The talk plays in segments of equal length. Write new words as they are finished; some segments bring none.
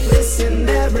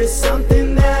There's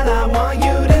something that I want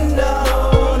you to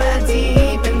know, that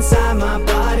deep inside my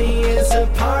body is a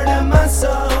part of my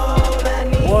soul that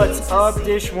needs What's to up, see.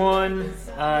 Dish One?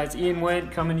 It's Ian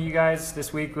Wint coming to you guys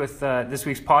this week with this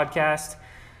week's podcast.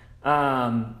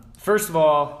 First of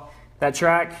all, that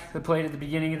track that played at the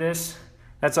beginning of this,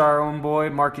 that's our own boy,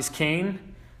 Marcus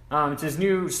Kane. It's his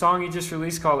new song he just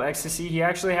released called Ecstasy. He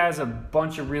actually has a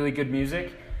bunch of really good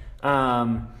music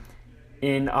on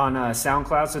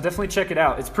SoundCloud, so definitely check it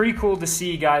out. It's pretty cool to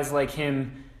see guys like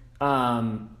him,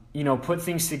 put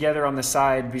things together on the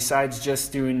side besides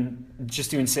just doing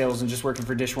sales and just working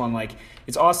for Dish One. Like,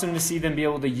 it's awesome to see them be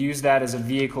able to use that as a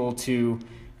vehicle to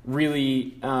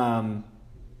really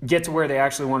get to where they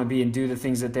actually want to be and do the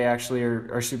things that they actually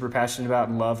are super passionate about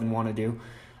and love and want to do.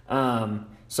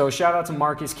 So shout out to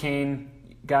Marcus Kane.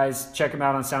 Guys, check him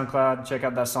out on SoundCloud. Check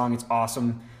out that song. It's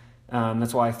awesome.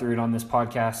 That's why I threw it on this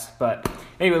podcast. But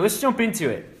anyway, let's jump into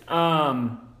it.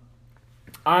 I'm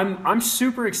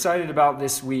super excited about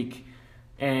this week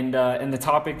and the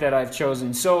topic that I've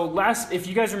chosen. So if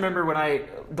you guys remember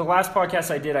the last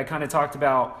podcast I did, I kind of talked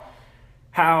about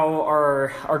how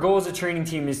our goal as a training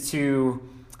team is to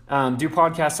do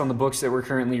podcasts on the books that we're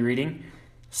currently reading.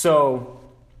 So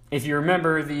if you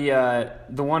remember,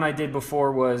 the one I did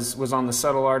before was on the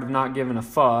subtle art of not giving a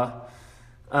fuck.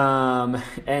 And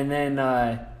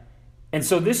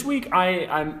so this week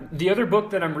I'm the other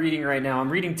book that I'm reading right now. I'm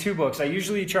reading two books. I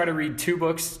usually try to read two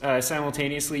books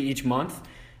simultaneously each month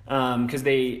because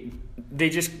they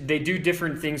do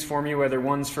different things for me. Whether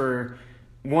one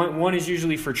is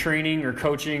usually for training or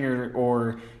coaching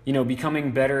or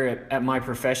becoming better at my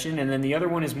profession, and then the other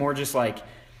one is more just like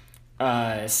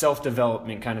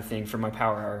self-development kind of thing for my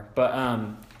power hour. But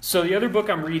so the other book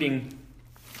I'm reading,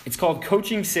 it's called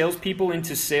Coaching Salespeople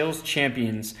into Sales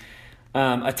Champions,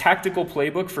 a tactical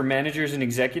playbook for managers and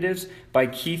executives by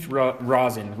Keith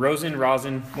Rosen,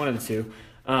 one of the two.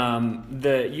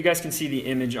 You guys can see the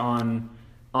image on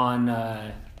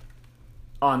the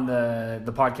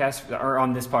podcast or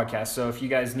on this podcast. So if you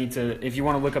guys if you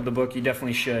want to look up the book, you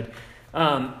definitely should.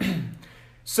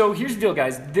 So here's the deal,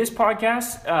 guys. This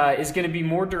podcast is going to be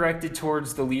more directed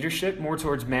towards the leadership, more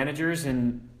towards managers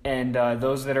and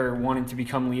those that are wanting to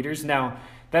become leaders. Now,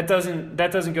 that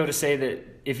doesn't go to say that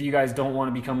if you guys don't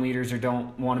want to become leaders or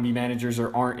don't want to be managers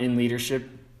or aren't in leadership,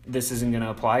 this isn't going to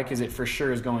apply, because it for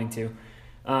sure is going to.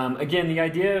 Again, the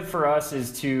idea for us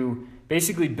is to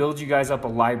basically build you guys up a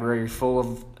library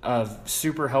full of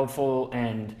super helpful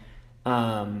and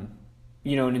an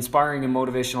inspiring and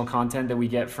motivational content that we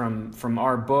get from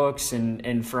our books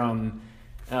and from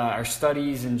our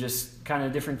studies and just kind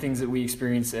of different things that we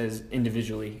experience as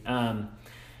individually.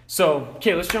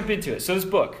 Okay, let's jump into it. So this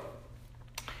book.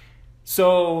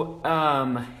 So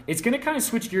it's going to kind of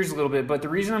switch gears a little bit, but the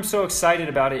reason I'm so excited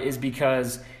about it is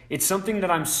because it's something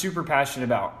that I'm super passionate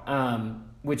about,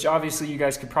 which obviously you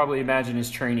guys could probably imagine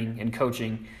is training and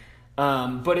coaching.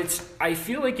 But I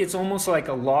feel like it's almost like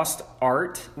a lost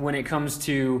art when it comes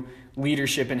to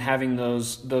leadership and having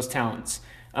those talents.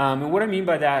 And what I mean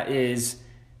by that is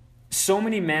so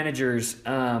many managers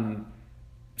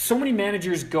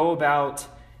go about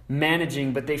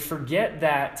managing, but they forget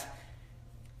that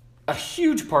a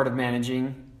huge part of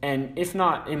managing, and if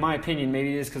not, in my opinion,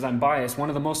 maybe it is because I'm biased, one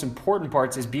of the most important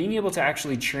parts is being able to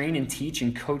actually train and teach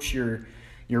and coach your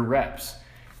reps.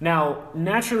 Now,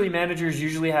 naturally, managers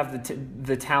usually have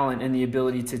the talent and the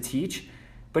ability to teach,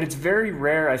 but it's very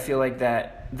rare, I feel like,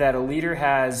 that a leader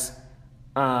has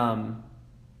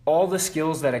all the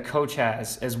skills that a coach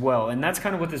has as well. And that's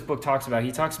kind of what this book talks about.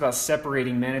 He talks about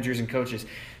separating managers and coaches.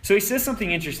 So he says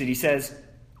something interesting. He says,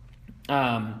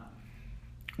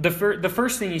 the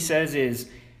first thing he says is,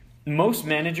 most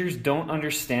managers don't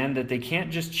understand that they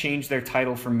can't just change their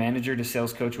title from manager to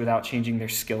sales coach without changing their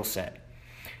skill set.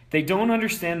 They don't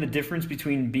understand the difference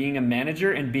between being a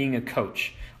manager and being a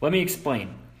coach. Let me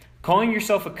explain. Calling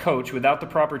yourself a coach without the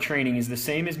proper training is the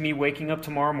same as me waking up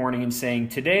tomorrow morning and saying,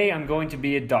 today I'm going to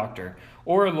be a doctor,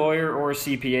 or a lawyer, or a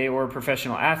CPA, or a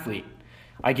professional athlete.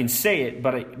 I can say it,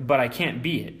 but I can't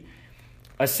be it.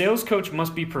 A sales coach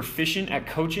must be proficient at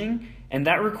coaching, and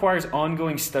that requires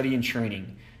ongoing study and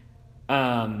training.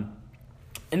 And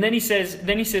then he says,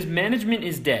 management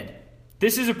is dead.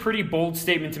 This is a pretty bold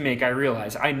statement to make, I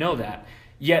realize. I know that.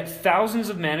 Yet thousands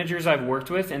of managers I've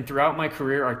worked with and throughout my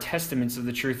career are testaments of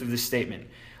the truth of this statement.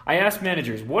 I ask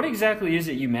managers, what exactly is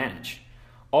it you manage?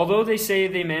 Although they say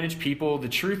they manage people, the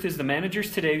truth is the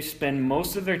managers today spend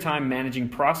most of their time managing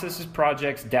processes,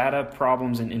 projects, data,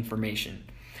 problems, and information.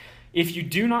 If you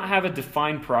do not have a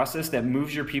defined process that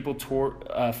moves your people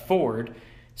forward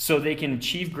so they can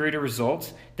achieve greater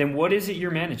results, then what is it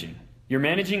you're managing? You're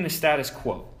managing the status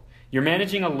quo. You're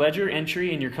managing a ledger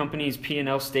entry in your company's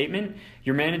P&L statement.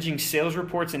 You're managing sales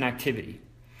reports and activity.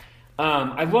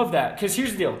 I love that, because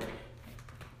here's the deal.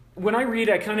 When I read,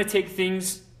 I kind of take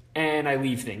things and I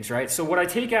leave things, right? So what I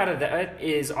take out of that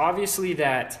is obviously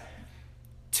that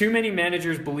too many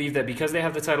managers believe that because they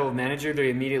have the title of manager, they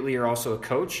immediately are also a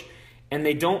coach, and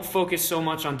they don't focus so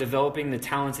much on developing the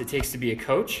talents it takes to be a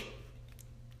coach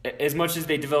as much as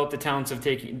they develop the talents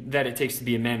that it takes to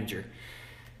be a manager.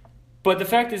 But the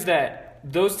fact is that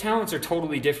those talents are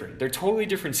totally different. They're totally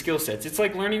different skill sets. It's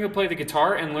like learning to play the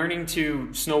guitar and learning to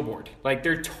snowboard. Like,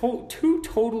 they're two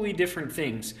totally different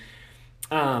things.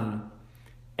 And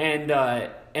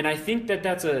I think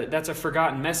that's a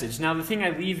forgotten message. Now, the thing I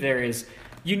leave there is,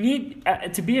 you need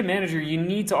to be a manager. You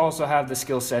need to also have the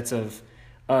skill sets of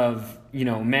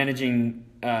managing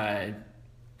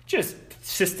just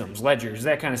systems, ledgers,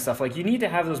 that kind of stuff. Like, you need to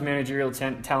have those managerial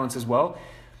talents as well.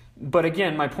 But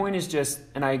again, my point is just,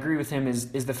 and I agree with him,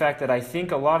 is the fact that I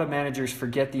think a lot of managers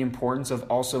forget the importance of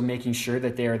also making sure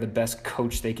that they are the best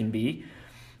coach they can be,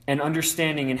 and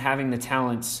understanding and having the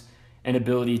talents and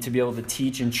ability to be able to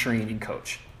teach and train and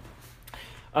coach.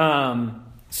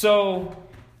 So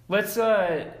let's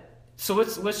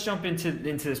jump into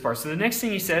this part. So the next thing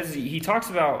he says, he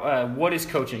talks about what is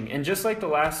coaching, and just like the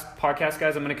last podcast,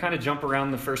 guys, I'm going to kind of jump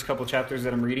around the first couple chapters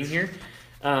that I'm reading here.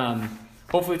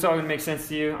 Hopefully it's all going to make sense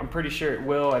to you. I'm pretty sure it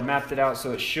will. I mapped it out,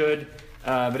 so it should.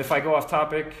 But if I go off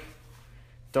topic,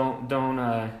 don't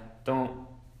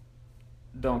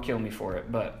kill me for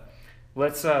it. But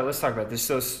let's talk about this.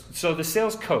 So the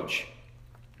sales coach.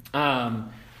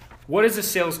 What is a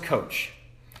sales coach?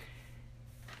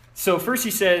 So first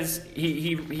he says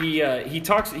he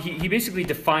basically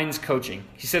defines coaching.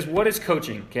 He says, what is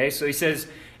coaching? Okay, so he says,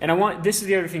 and this is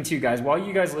the other thing too, guys. While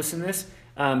you guys listen to this,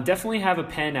 definitely have a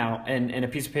pen out and a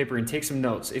piece of paper and take some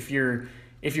notes. If you're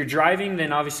driving,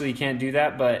 then obviously you can't do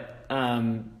that. But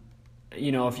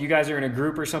if you guys are in a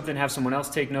group or something, have someone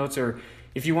else take notes. Or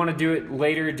if you want to do it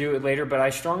later. But I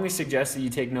strongly suggest that you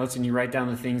take notes and you write down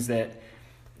the things that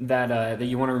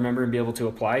you want to remember and be able to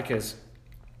apply, because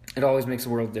it always makes a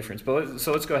world of difference.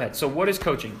 So let's go ahead. So what is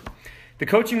coaching? The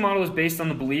coaching model is based on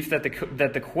the belief that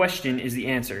the question is the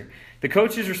answer. The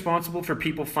coach is responsible for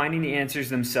people finding the answers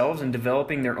themselves and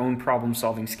developing their own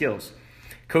problem-solving skills.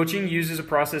 Coaching uses a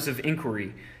process of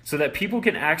inquiry so that people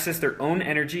can access their own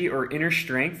energy or inner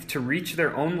strength to reach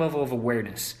their own level of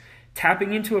awareness.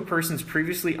 Tapping into a person's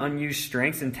previously unused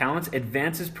strengths and talents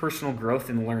advances personal growth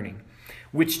and learning,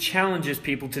 which challenges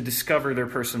people to discover their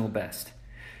personal best.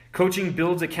 Coaching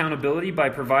builds accountability by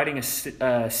providing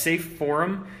a safe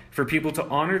forum for people to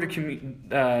honor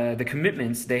the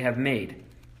commitments they have made.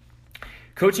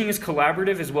 Coaching is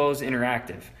collaborative as well as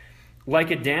interactive.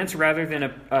 Like a dance rather than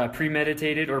a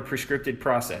premeditated or prescripted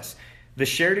process, the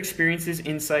shared experiences,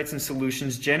 insights, and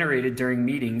solutions generated during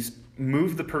meetings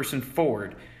move the person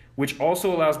forward, which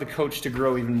also allows the coach to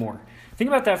grow even more. Think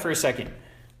about that for a second.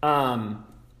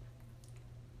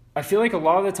 I feel like a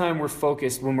lot of the time we're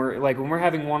focused when we're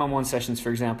having one-on-one sessions, for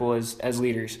example, as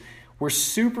leaders, we're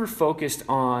super focused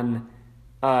on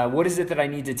what is it that I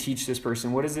need to teach this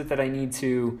person? What is it that I need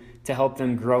to help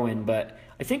them grow in? But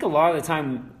I think a lot of the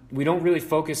time we don't really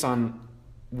focus on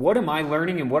what am I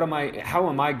learning and how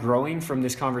am I growing from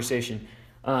this conversation?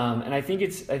 And I think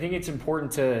it's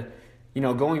important to,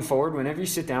 going forward, whenever you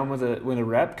sit down with a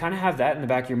rep, kind of have that in the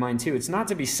back of your mind too. It's not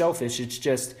to be selfish. It's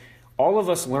just all of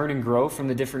us learn and grow from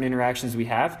the different interactions we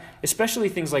have, especially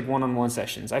things like one-on-one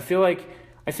sessions. I feel like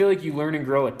you learn and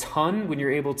grow a ton when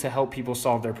you're able to help people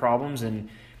solve their problems and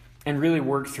really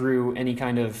work through any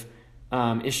kind of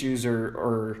issues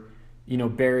or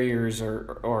barriers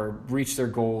or reach their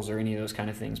goals or any of those kind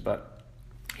of things. But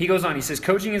he goes on, he says,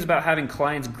 coaching is about having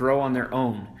clients grow on their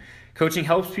own. Coaching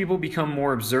helps people become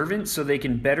more observant so they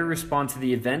can better respond to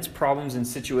the events, problems, and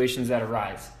situations that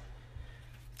arise.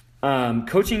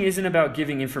 Coaching isn't about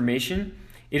giving information.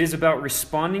 It is about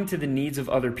responding to the needs of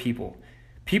other people.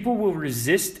 People will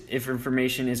resist if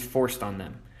information is forced on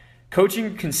them.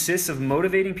 Coaching consists of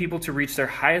motivating people to reach their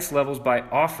highest levels by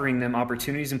offering them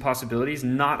opportunities and possibilities,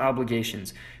 not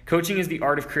obligations. Coaching is the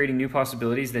art of creating new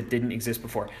possibilities that didn't exist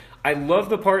before. I love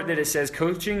the part that it says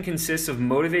coaching consists of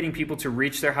motivating people to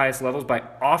reach their highest levels by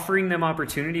offering them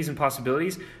opportunities and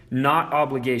possibilities, not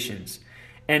obligations.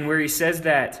 And where he says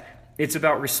that it's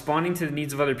about responding to the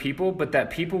needs of other people, but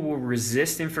that people will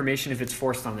resist information if it's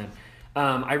forced on them.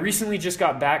 I recently just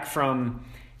got back from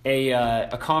a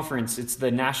conference. It's the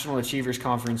National Achievers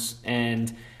Conference,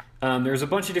 and there's a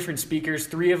bunch of different speakers.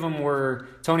 3 of them were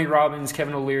Tony Robbins,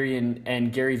 Kevin O'Leary,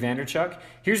 and Gary Vaynerchuk.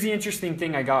 Here's the interesting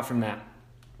thing I got from that.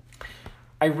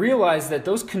 I realized that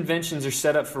those conventions are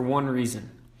set up for one reason.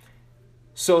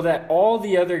 so that all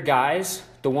the other guys,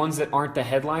 the ones that aren't the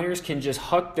headliners, can just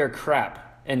huck their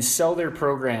crap and sell their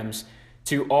programs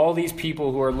to all these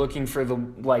people who are looking for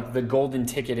the golden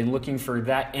ticket and looking for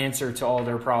that answer to all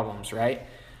their problems, right?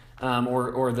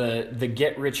 Or the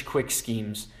get rich quick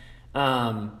schemes.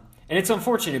 And it's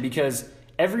unfortunate because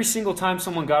every single time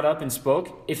someone got up and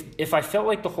spoke, if I felt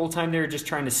like the whole time they were just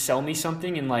trying to sell me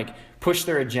something and like push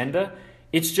their agenda,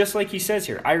 it's just like he says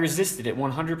here. I resisted it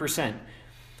 100%.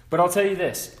 But I'll tell you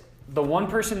this, the one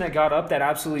person that got up that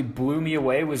absolutely blew me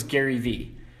away was Gary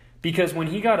Vee. Because when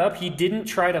he got up, he didn't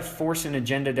try to force an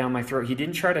agenda down my throat. He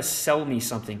didn't try to sell me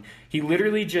something. He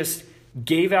literally just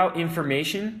gave out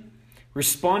information,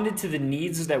 responded to the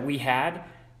needs that we had,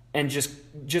 and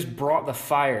just brought the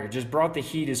fire, just brought the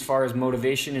heat as far as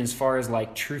motivation and as far as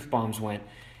like truth bombs went.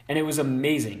 And it was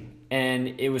amazing.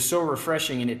 And it was so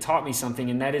refreshing, and it taught me something,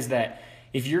 and that is that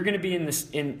if you're going to be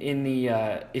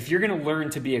if you're going to learn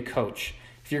to be a coach,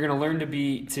 if you're going to learn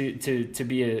to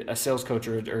be a sales coach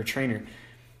or a trainer,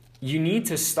 you need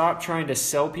to stop trying to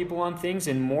sell people on things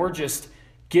and more just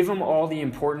give them all the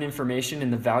important information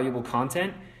and the valuable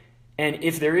content. And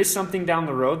if there is something down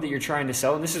the road that you're trying to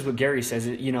sell, and this is what Gary says,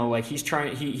 like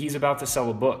he's about to sell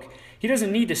a book. He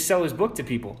doesn't need to sell his book to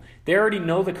people. They already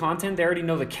know the content. They already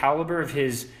know the caliber of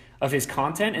his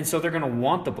content, and so they're going to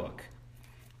want the book.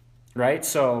 Right?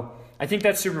 So I think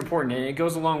that's super important, and it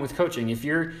goes along with coaching. If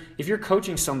you're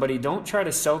coaching somebody, don't try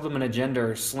to sell them an agenda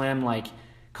or slam like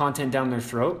content down their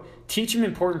throat. Teach them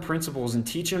important principles and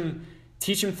teach them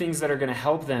things that are going to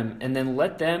help them, and then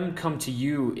let them come to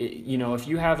you. If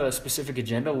you have a specific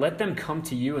agenda, let them come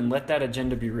to you and let that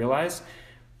agenda be realized,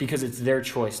 because it's their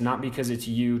choice, not because it's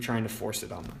you trying to force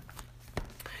it on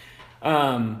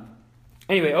them.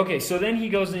 Anyway, okay, so then he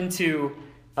goes into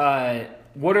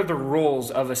what are the roles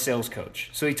of a sales coach?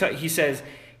 So he says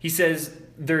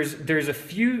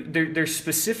there's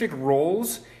specific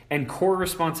roles and core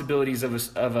responsibilities of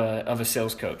a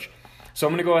sales coach. So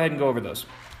I'm going to go ahead and go over those.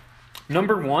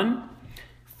 Number 1,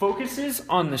 focuses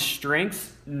on the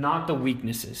strengths, not the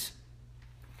weaknesses.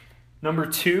 Number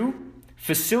 2,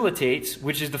 facilitates,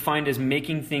 which is defined as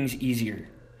making things easier.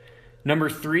 Number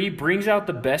 3, brings out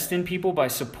the best in people by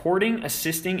supporting,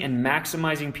 assisting, and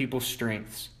maximizing people's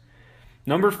strengths.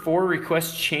 Number 4,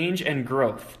 requests change and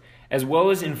growth, as well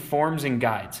as informs and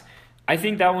guides. I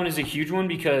think that one is a huge one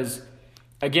because,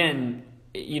 again,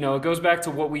 it goes back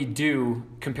to what we do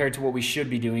compared to what we should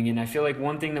be doing. And I feel like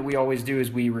one thing that we always do is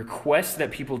we request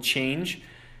that people change,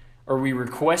 or we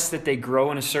request that they grow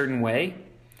in a certain way.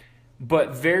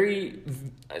 But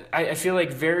I feel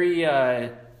like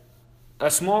a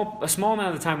small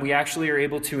amount of the time we actually are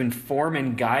able to inform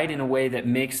and guide in a way that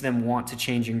makes them want to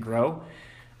change and grow.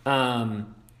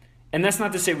 And that's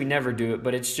not to say we never do it,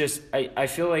 but it's just, I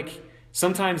feel like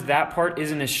sometimes that part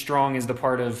isn't as strong as the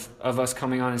part of us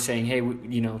coming on and saying, hey,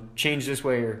 change this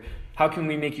way, or how can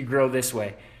we make you grow this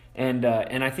way? And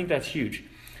I think that's huge.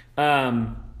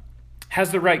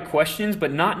 Has the right questions,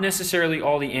 but not necessarily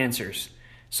all the answers.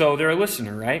 So they're a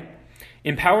listener, right?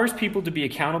 Empowers people to be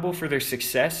accountable for their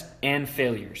success and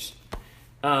failures.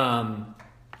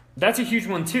 That's a huge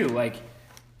one too. Like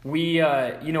we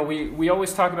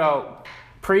always talk about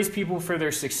praise people for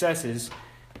their successes,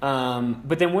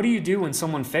 but then what do you do when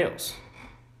someone fails?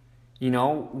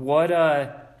 What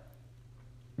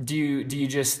do you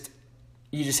just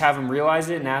have them realize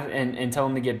it and tell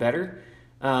them to get better?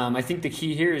 I think the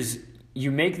key here is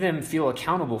you make them feel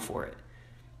accountable for it.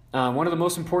 One of the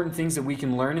most important things that we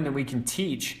can learn and that we can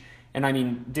teach, and I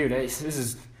mean, dude, this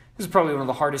is probably one of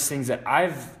the hardest things that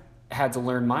I've had to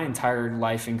learn my entire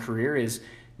life and career, is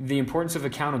the importance of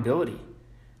accountability.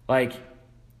 Like,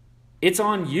 it's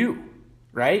on you,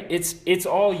 right? It's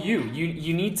all you.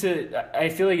 You need to, I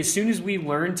feel like as soon as we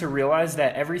learn to realize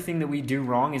that everything that we do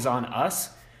wrong is on us,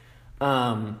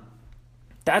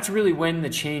 that's really when the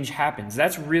change happens.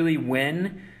 That's really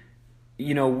when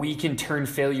we can turn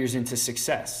failures into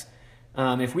success.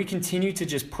 If we continue to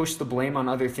just push the blame on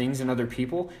other things and other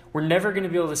people, we're never going to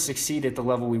be able to succeed at the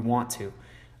level we want to.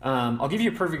 I'll give you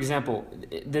a perfect example.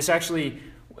 This actually,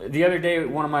 the other day,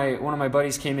 one of my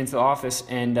buddies came into the office,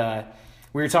 and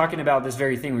we were talking about this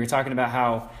very thing. We were talking about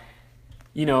how,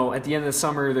 at the end of the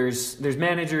summer, there's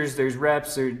managers, there's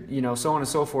reps, or so on and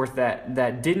so forth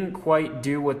that didn't quite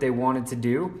do what they wanted to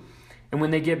do. And when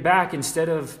they get back, instead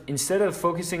of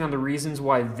focusing on the reasons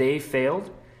why they failed,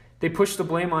 they push the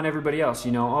blame on everybody else.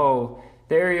 The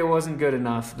area wasn't good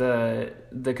enough,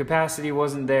 the capacity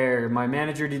wasn't there, my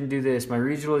manager didn't do this, my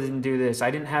regional didn't do this,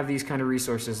 I didn't have these kind of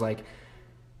resources. Like,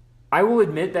 I will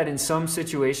admit that in some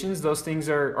situations, those things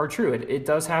are true. It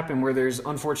does happen where there's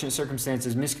unfortunate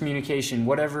circumstances, miscommunication,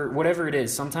 whatever it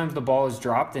is. Sometimes the ball is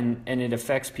dropped and it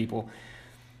affects people.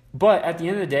 But at the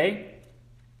end of the day,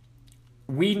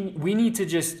 we need to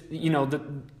just,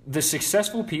 the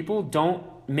successful people don't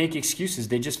make excuses.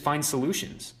 They just find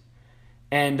solutions.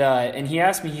 And he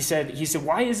asked me, he said,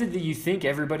 why is it that you think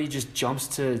everybody just jumps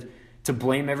to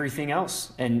blame everything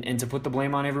else and to put the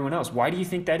blame on everyone else? Why do you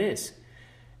think that is?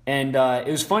 And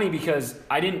it was funny because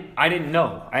I didn't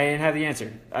know. I didn't have the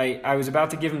answer. I was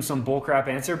about to give him some bullcrap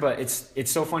answer, but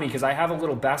it's so funny because I have a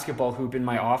little basketball hoop in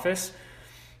my office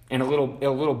and a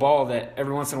little ball that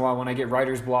every once in a while when I get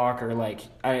writer's block or like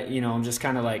I'm just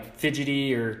kind of like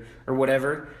fidgety or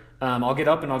whatever, I'll get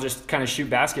up and I'll just kind of shoot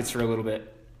baskets for a little bit.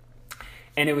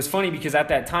 And it was funny because at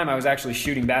that time I was actually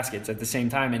shooting baskets at the same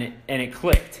time, and it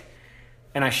clicked.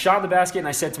 And I shot the basket and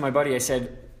I said to my buddy, I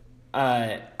said,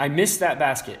 I missed that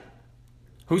basket.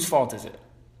 Whose fault is it?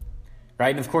 Right?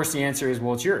 And of course the answer is,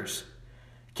 well, it's yours.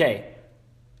 Okay.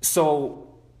 So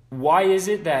why is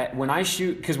it that when I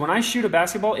shoot a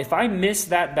basketball, if I miss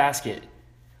that basket,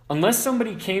 unless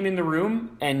somebody came in the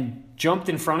room and jumped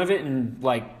in front of it and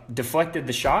like deflected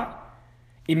the shot,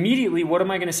 immediately what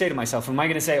am I going to say to myself? Am I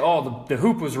going to say, oh, the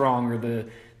hoop was wrong, or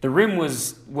the rim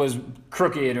was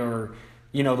crooked, or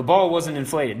the ball wasn't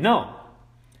inflated? No.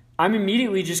 I'm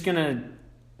immediately just going to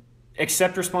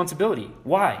accept responsibility.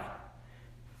 Why?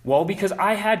 Well, because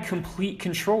I had complete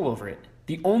control over it.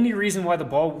 The only reason why the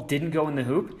ball didn't go in the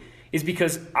hoop is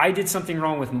because I did something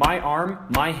wrong with my arm,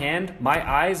 my hand, my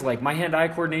eyes. Like my hand-eye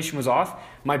coordination was off.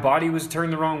 My body was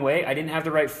turned the wrong way. I didn't have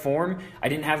the right form. I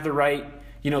didn't have the right,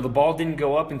 the ball didn't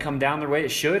go up and come down the way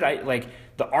it should.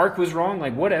 The arc was wrong,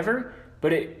 whatever.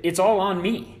 But it's all on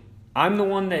me. I'm the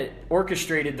one that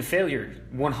orchestrated the failure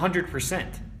 100%.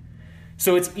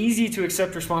 So it's easy to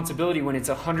accept responsibility when it's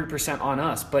 100% on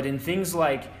us. But in things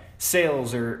like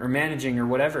sales or managing or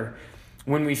whatever,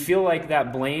 when we feel like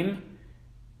that blame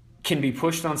can be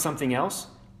pushed on something else,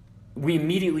 we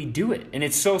immediately do it. And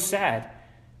it's so sad.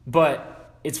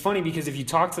 But it's funny because if you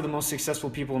talk to the most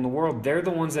successful people in the world, they're the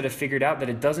ones that have figured out that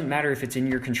it doesn't matter if it's in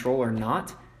your control or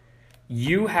not.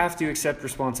 You have to accept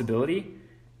responsibility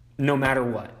no matter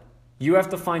what. You have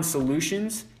to find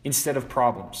solutions instead of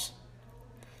problems.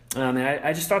 And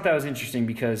I just thought that was interesting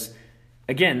because,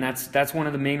 again, that's one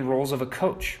of the main roles of a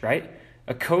coach, right?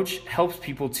 A coach helps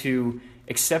people to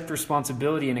accept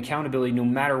responsibility and accountability no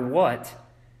matter what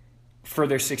for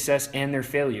their success and their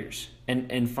failures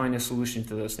and find a solution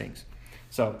to those things.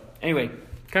 So anyway,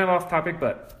 kind of off topic,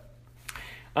 but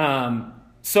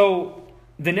so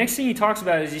the next thing he talks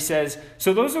about is he says,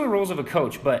 so those are the roles of a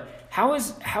coach, but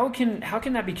how can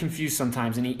that be confused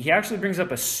sometimes? And he actually brings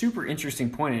up a super interesting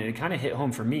point, and it kind of hit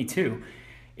home for me too,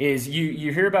 is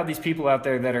you hear about these people out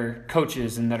there that are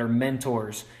coaches and that are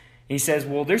mentors. And he says,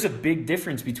 well, there's a big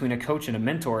difference between a coach and a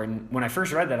mentor. And when I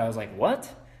first read that, I was like, what?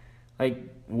 Like,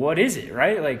 what is it,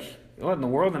 right? Like, what in the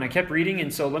world? And I kept reading,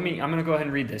 and so I'm going to go ahead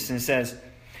and read this. And it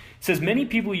says, many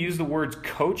people use the words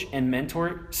coach and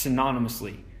mentor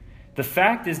synonymously. The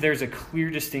fact is there's a clear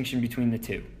distinction between the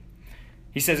two.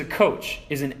 He says a coach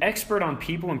is an expert on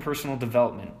people and personal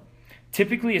development,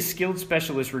 typically a skilled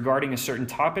specialist regarding a certain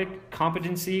topic,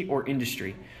 competency, or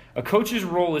industry. A coach's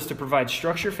role is to provide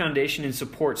structure, foundation, and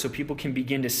support so people can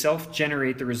begin to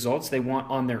self-generate the results they want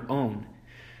on their own.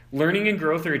 Learning and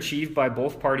growth are achieved by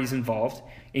both parties involved.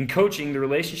 In coaching, the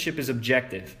relationship is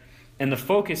objective, and the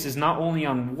focus is not only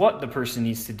on what the person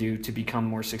needs to do to become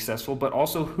more successful, but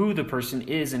also who the person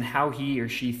is and how he or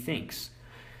she thinks.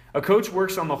 A coach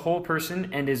works on the whole person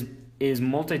and is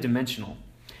multidimensional,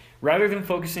 rather than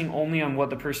focusing only on what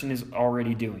the person is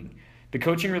already doing. The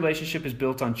coaching relationship is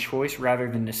built on choice rather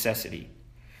than necessity.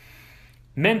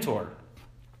 Mentor.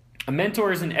 A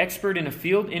mentor is an expert in a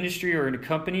field, industry, or in a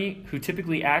company who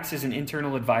typically acts as an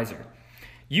internal advisor.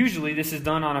 Usually, this is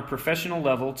done on a professional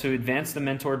level to advance the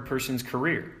mentored person's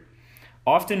career.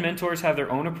 Often, mentors have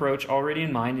their own approach already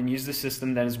in mind and use the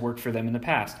system that has worked for them in the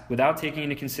past, without taking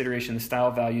into consideration the style,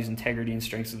 values, integrity, and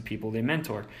strengths of the people they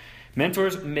mentor.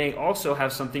 Mentors may also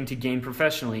have something to gain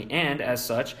professionally and, as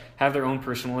such, have their own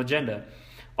personal agenda.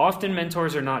 Often,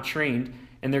 mentors are not trained,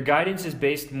 and their guidance is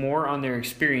based more on their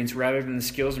experience rather than the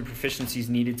skills and proficiencies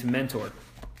needed to mentor.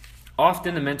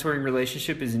 Often, the mentoring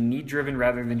relationship is need-driven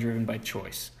rather than driven by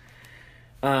choice.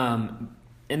 And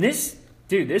this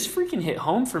freaking hit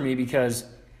home for me because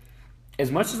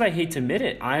as much as I hate to admit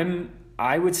it,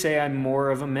 I would say I'm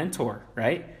more of a mentor,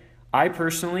 right? I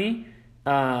personally,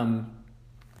 I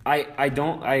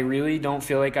really don't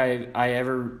feel like I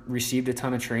ever received a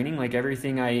ton of training. Like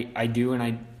everything I do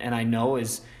and I know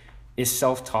is is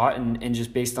self-taught and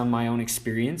just based on my own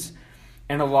experience.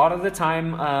 And a lot of the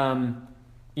time,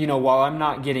 while I'm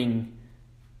not getting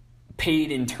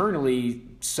paid internally,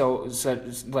 so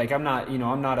like I'm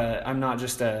not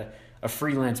just a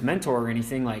freelance mentor or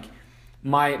anything. Like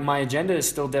my agenda is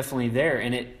still definitely there,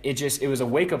 and it was a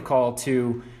wake-up call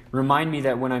to remind me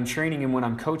that when I'm training and when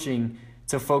I'm coaching,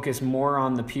 to focus more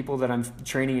on the people that I'm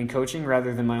training and coaching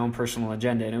rather than my own personal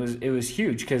agenda. And it was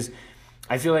huge, because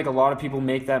I feel like a lot of people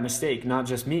make that mistake, not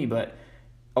just me, but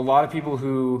a lot of people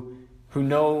who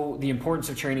know the importance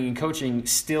of training and coaching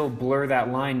still blur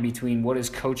that line between what is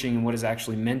coaching and what is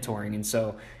actually mentoring. And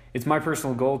so it's my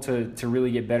personal goal to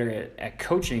really get better at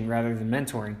coaching rather than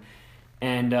mentoring.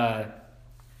 And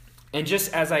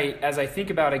just as I think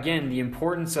about, again, the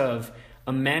importance of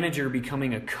a manager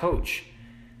becoming a coach,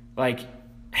 like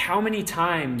how many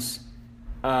times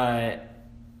have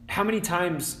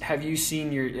you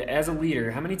seen as a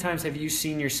leader, how many times have you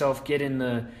seen yourself get in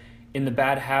the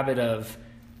bad habit of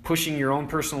pushing your own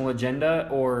personal agenda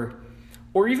or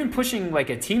even pushing like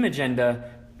a team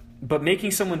agenda, but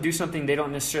making someone do something they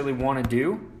don't necessarily want to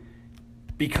do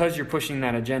because you're pushing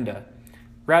that agenda,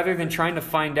 rather than trying to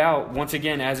find out, once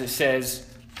again, as it says,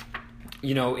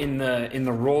 in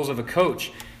the roles of a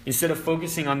coach, instead of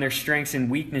focusing on their strengths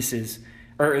and weaknesses,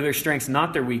 or their strengths,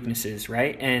 not their weaknesses,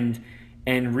 right? And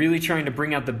really trying to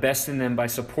bring out the best in them by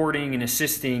supporting and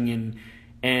assisting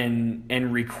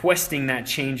and requesting that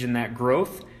change and that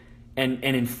growth, and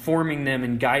informing them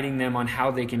and guiding them on how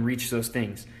they can reach those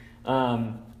things.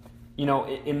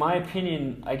 In my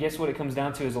opinion, I guess what it comes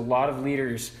down to is a lot of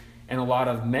leaders and a lot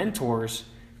of mentors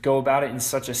go about it in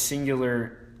such a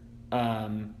singular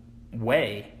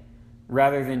way,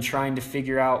 rather than trying to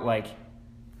figure out, like,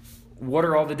 what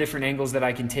are all the different angles that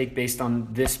I can take based on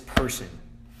this person.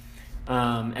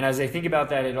 And as I think about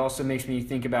that, it also makes me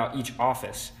think about each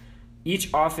office.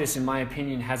 Each office, in my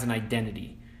opinion, has an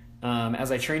identity.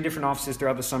 As I train different offices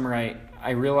throughout the summer,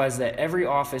 I realize that every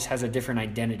office has a different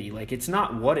identity. Like, it's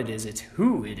not what it is, it's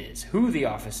who it is, who the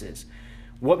office is,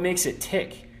 what makes it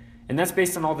tick. And that's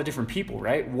based on all the different people,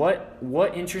 right?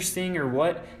 What interesting, or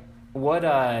what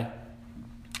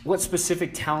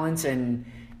specific talents and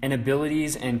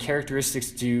abilities and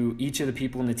characteristics do each of the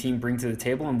people in the team bring to the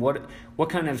table, and what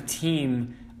kind of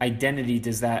team identity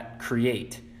does that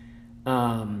create?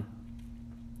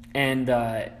 And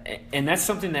that's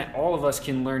something that all of us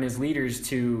can learn as leaders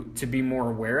to be more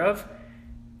aware of,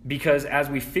 because as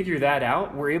we figure that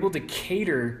out, we're able to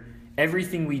cater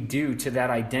everything we do to that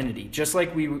identity, just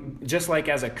like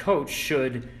as a coach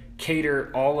should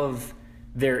cater all of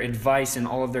their advice and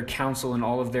all of their counsel and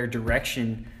all of their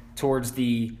direction towards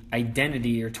the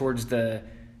identity, or towards the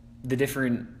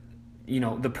different,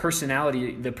 the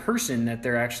personality, the person that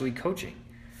they're actually coaching,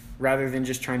 rather than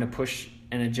just trying to push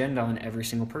an agenda on every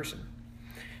single person.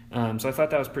 So I thought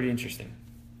that was pretty interesting.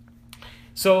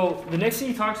 So the next thing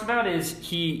he talks about is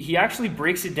he actually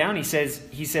breaks it down. He says,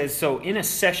 so in a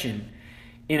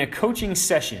coaching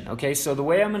session, okay, so the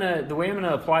way I'm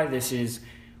gonna apply this is,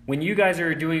 when you guys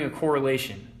are doing a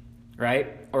correlation, right?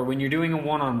 Or when you're doing a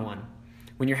one-on-one,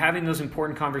 when you're having those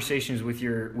important conversations with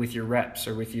your reps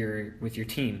or with your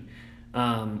team,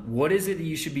 what is it that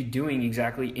you should be doing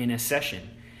exactly in a session?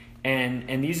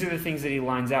 And these are the things that he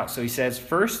lines out. So he says,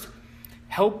 first,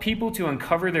 help people to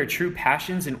uncover their true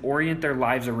passions and orient their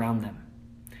lives around them.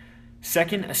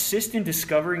 Second, assist in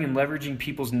discovering and leveraging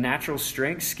people's natural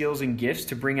strengths, skills, and gifts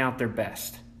to bring out their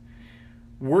best.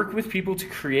 Work with people to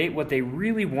create what they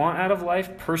really want out of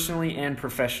life, personally and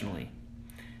professionally.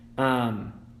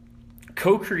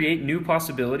 Co-create new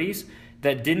possibilities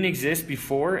that didn't exist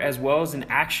before, as well as an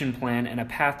action plan and a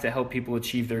path to help people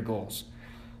achieve their goals.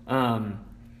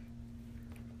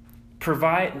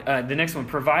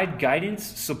 Provide guidance,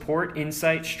 support,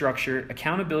 insight, structure,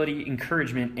 accountability,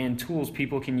 encouragement, and tools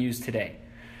people can use today.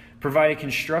 Provide a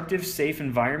constructive, safe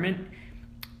environment,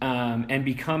 and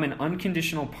become an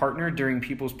unconditional partner during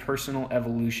people's personal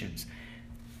evolutions.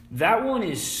 That one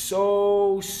is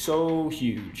so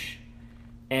huge.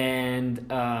 And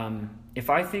if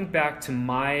I think back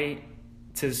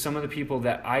to some of the people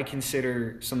that I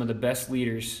consider some of the best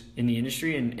leaders in the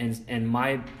industry, and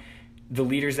the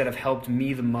leaders that have helped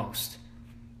me the most,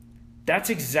 that's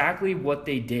exactly what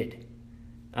they did.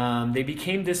 They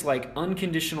became this like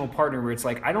unconditional partner, where it's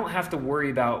like, I don't have to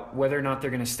worry about whether or not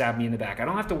they're going to stab me in the back. I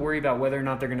don't have to worry about whether or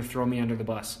not they're going to throw me under the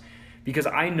bus, because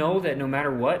I know that no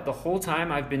matter what, the whole time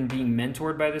I've been being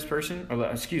mentored by this person,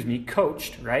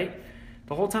 coached, right?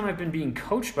 The whole time I've been being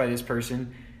coached by this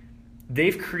person,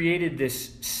 they've created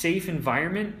this safe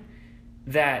environment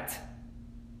that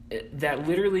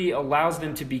literally allows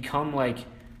them to become like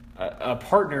a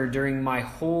partner during my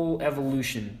whole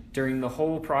evolution, during the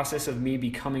whole process of me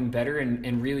becoming better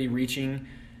and really reaching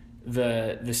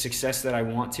the success that I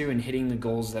want to and hitting the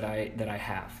goals that I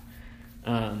have.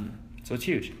 So it's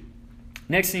huge.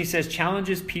 Next thing he says,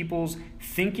 challenges people's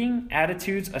thinking,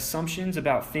 attitudes, assumptions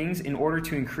about things in order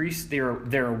to increase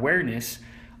their awareness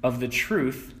of the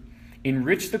truth,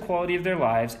 enrich the quality of their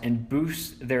lives, and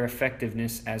boost their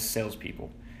effectiveness as salespeople.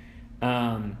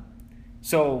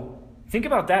 So think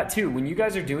about that too. When you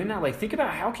guys are doing that, like think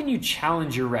about how can you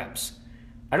challenge your reps?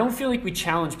 I don't feel like we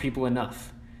challenge people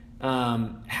enough.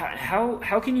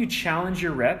 How can you challenge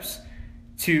your reps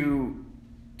to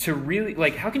really,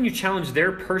 like, how can you challenge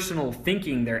their personal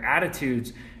thinking, their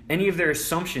attitudes, any of their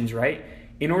assumptions, right?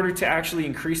 In order to actually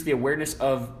increase the awareness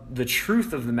of the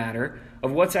truth of the matter,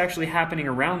 of what's actually happening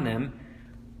around them.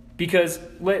 Because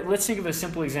let's think of a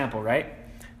simple example, right?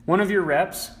 One of your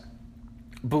reps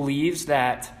believes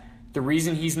that the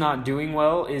reason he's not doing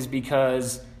well is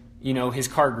because, his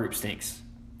car group stinks.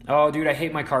 Oh, dude, I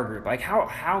hate my car group. Like,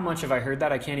 how much have I heard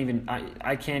that? I can't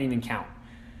even count.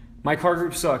 My car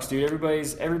group sucks, dude.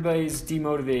 Everybody's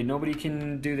demotivated. Nobody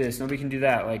can do this. Nobody can do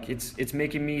that. Like, it's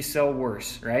making me sell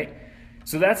worse, right?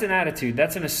 So that's an attitude.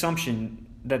 That's an assumption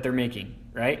that they're making,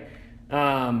 right?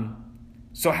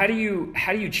 So how do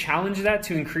you challenge that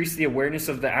to increase the awareness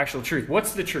of the actual truth?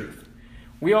 What's the truth?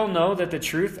 We all know that the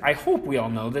truth, I hope we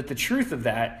all know that the truth of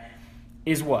that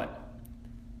is what?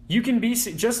 You can be,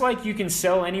 just like you can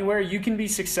sell anywhere, you can be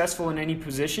successful in any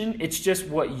position. It's just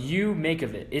what you make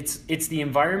of it. It's the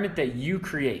environment that you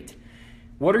create.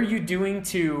 What are you doing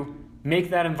to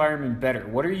make that environment better?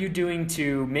 What are you doing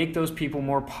to make those people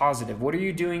more positive? What are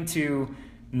you doing to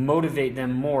motivate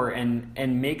them more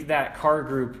and make that car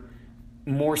group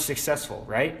more successful,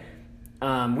 right?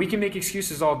 We can make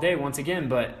excuses all day once again,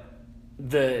 but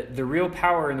the real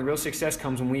power and the real success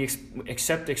comes when we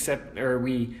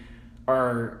we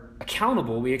are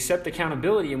accountable, we accept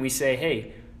accountability, and we say,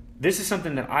 hey, this is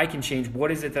something that I can change.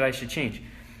 What is it that I should change?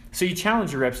 So you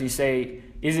challenge your reps and you say,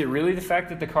 is it really the fact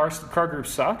that the car group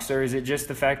sucks, or is it just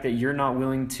the fact that you're not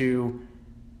willing to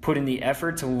put in the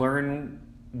effort to learn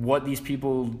what these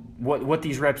people, what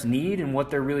these reps need and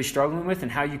what they're really struggling with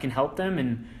and how you can help them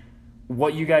and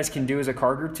what you guys can do as a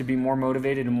car group to be more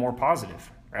motivated and more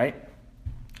positive, right?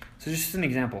 So just an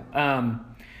example.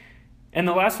 And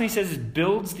the last one he says is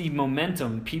builds the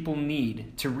momentum people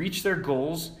need to reach their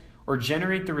goals or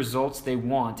generate the results they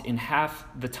want in half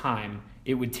the time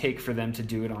it would take for them to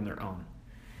do it on their own.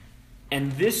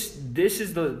 And this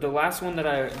is the last one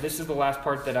this is the last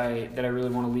part that I really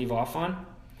want to leave off on.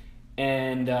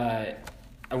 And I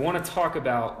want to talk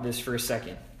about this for a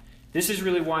second. This is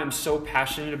really why I'm so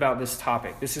passionate about this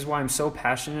topic. This is why I'm so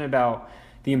passionate about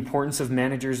the importance of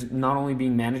managers not only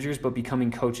being managers, but becoming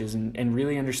coaches and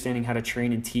really understanding how to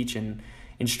train and teach and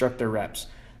instruct their reps.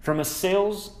 From a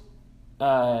sales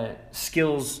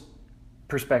skills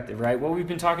perspective, right? What we've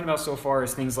been talking about so far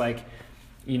is things like,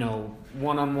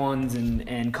 one-on-ones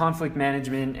and conflict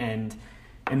management and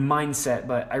mindset,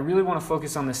 but I really want to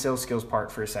focus on the sales skills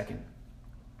part for a second.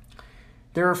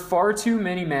 There are far too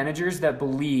many managers that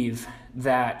believe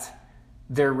that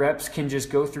their reps can just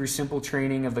go through simple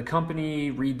training of the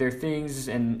company, read their things,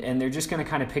 and they're just going to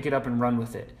kind of pick it up and run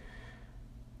with it.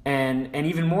 And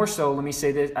even more so, let me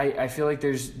say that I feel like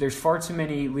there's far too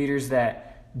many leaders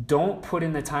that don't put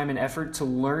in the time and effort to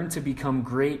learn to become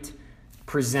great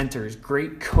presenters,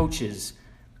 great coaches,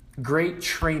 great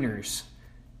trainers,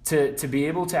 to be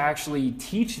able to actually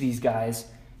teach these guys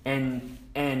and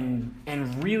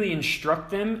really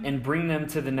instruct them and bring them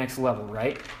to the next level,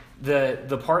 right?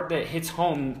 The part that hits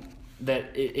home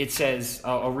that it says,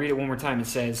 I'll read it one more time. It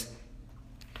says,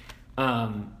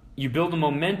 you build a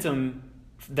momentum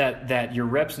that your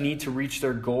reps need to reach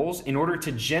their goals in order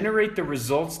to generate the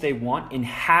results they want in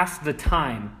half the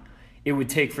time it would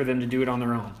take for them to do it on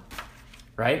their own,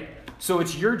 right? So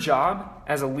it's your job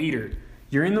as a leader.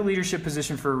 You're in the leadership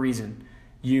position for a reason.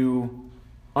 You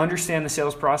understand the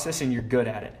sales process and you're good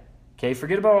at it. Okay,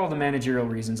 forget about all the managerial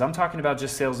reasons. I'm talking about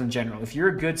just sales in general. If you're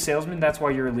a good salesman, that's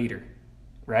why you're a leader,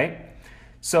 right?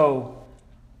 So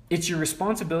it's your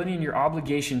responsibility and your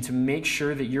obligation to make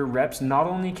sure that your reps not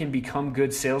only can become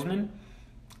good salesmen,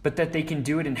 but that they can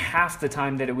do it in half the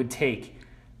time that it would take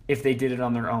if they did it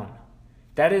on their own.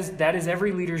 That is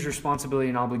every leader's responsibility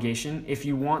and obligation if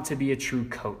you want to be a true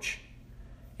coach.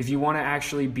 If you want to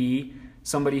actually be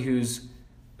somebody who's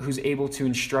able to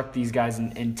instruct these guys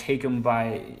and take them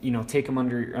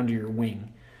under your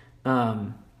wing.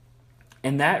 And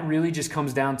that really just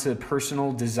comes down to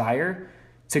personal desire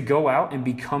to go out and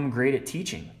become great at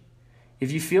teaching.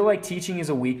 If you feel like teaching is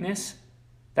a weakness,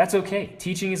 That's okay.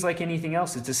 Teaching is like anything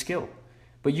else. It's a skill.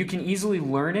 But you can easily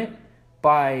learn it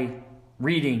by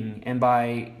reading and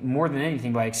by, more than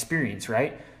anything, by experience,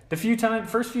 right? The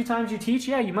first few times you teach,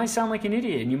 yeah, you might sound like an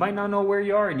idiot and you might not know where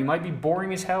you are and you might be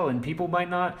boring as hell and people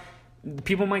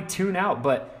might tune out,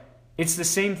 but it's the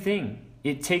same thing.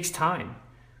 It takes time.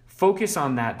 Focus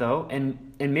on that though,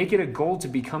 and make it a goal to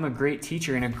become a great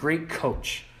teacher and a great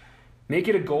coach. Make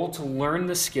it a goal to learn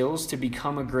the skills to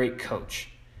become a great coach.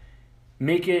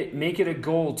 Make it a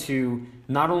goal to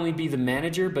not only be the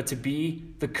manager, but to be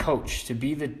the coach, to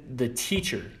be the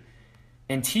teacher.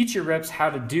 And teach your reps how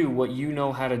to do what you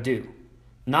know how to do.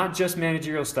 Not just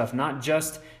managerial stuff, not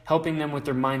just helping them with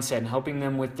their mindset and helping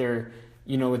them with their,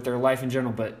 with their life in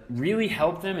general, but really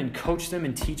help them and coach them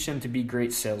and teach them to be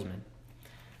great salesmen.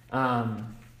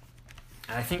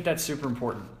 I think that's super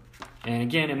important. And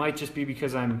again, it might just be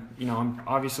because I'm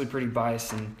obviously pretty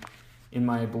biased in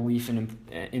my belief in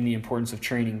the importance of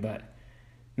training, but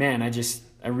man, I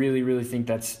really, really think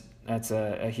that's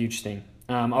a huge thing.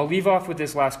 I'll leave off with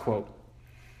this last quote.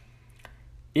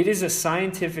 It is a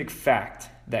scientific fact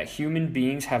that human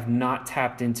beings have not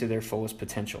tapped into their fullest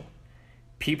potential.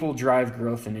 People drive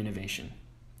growth and innovation.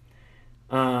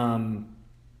 I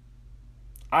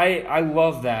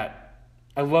love that.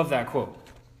 I love that quote.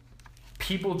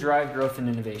 People drive growth and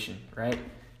innovation, right?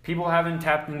 People haven't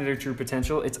tapped into their true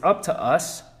potential. It's up to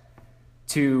us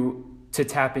to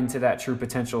tap into that true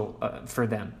potential for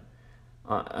them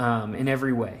in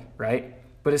every way, right?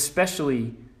 But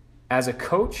especially as a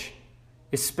coach,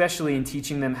 especially in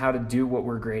teaching them how to do what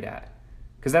we're great at.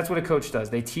 Because that's what a coach does.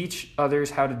 They teach others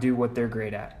how to do what they're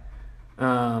great at,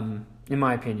 in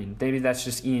my opinion. Maybe that's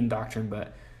just Ian doctrine,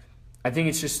 but I think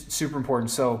it's just super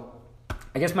important. So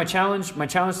I guess my challenge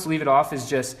to leave it off is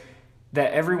just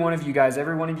that every one of you guys,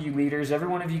 every one of you leaders, every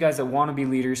one of you guys that want to be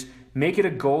leaders, make it a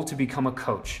goal to become a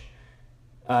coach.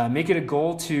 Make it a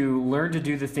goal to learn to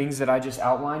do the things that I just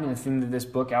outlined and the thing that this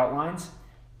book outlines,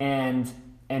 and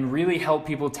really help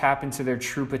people tap into their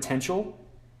true potential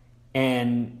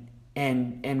and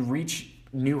reach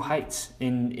new heights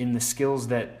in the skills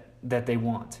that they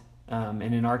want. And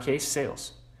in our case,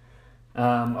 sales.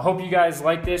 I hope you guys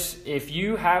like this. If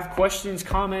you have questions,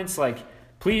 comments,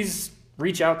 please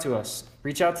reach out to us.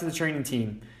 Reach out to the training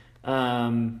team.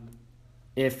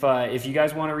 If you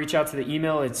guys want to reach out to the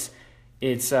email, it's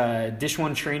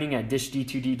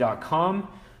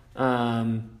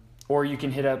dish1training@dishd2d.com. Or you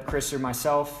can hit up Chris or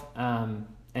myself and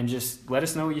just let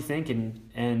us know what you think,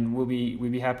 and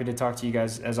we'd be happy to talk to you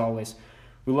guys as always.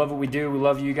 We love what we do. We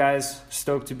love you guys.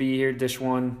 Stoked to be here at Dish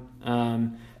One.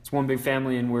 It's one big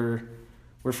family, and we're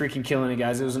freaking killing it,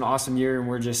 guys. It was an awesome year, and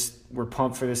we're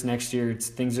pumped for this next year.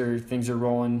 Things are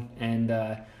rolling, and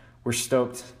we're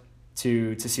stoked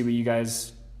to see what you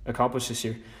guys accomplish this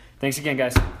year. Thanks again,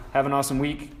 guys. Have an awesome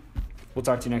week. We'll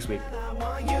talk to you next week. I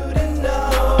want you to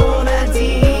know that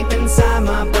deep inside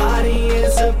my body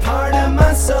is a part of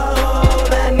my soul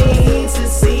that needs to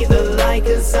see the light,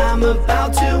 'cause I'm about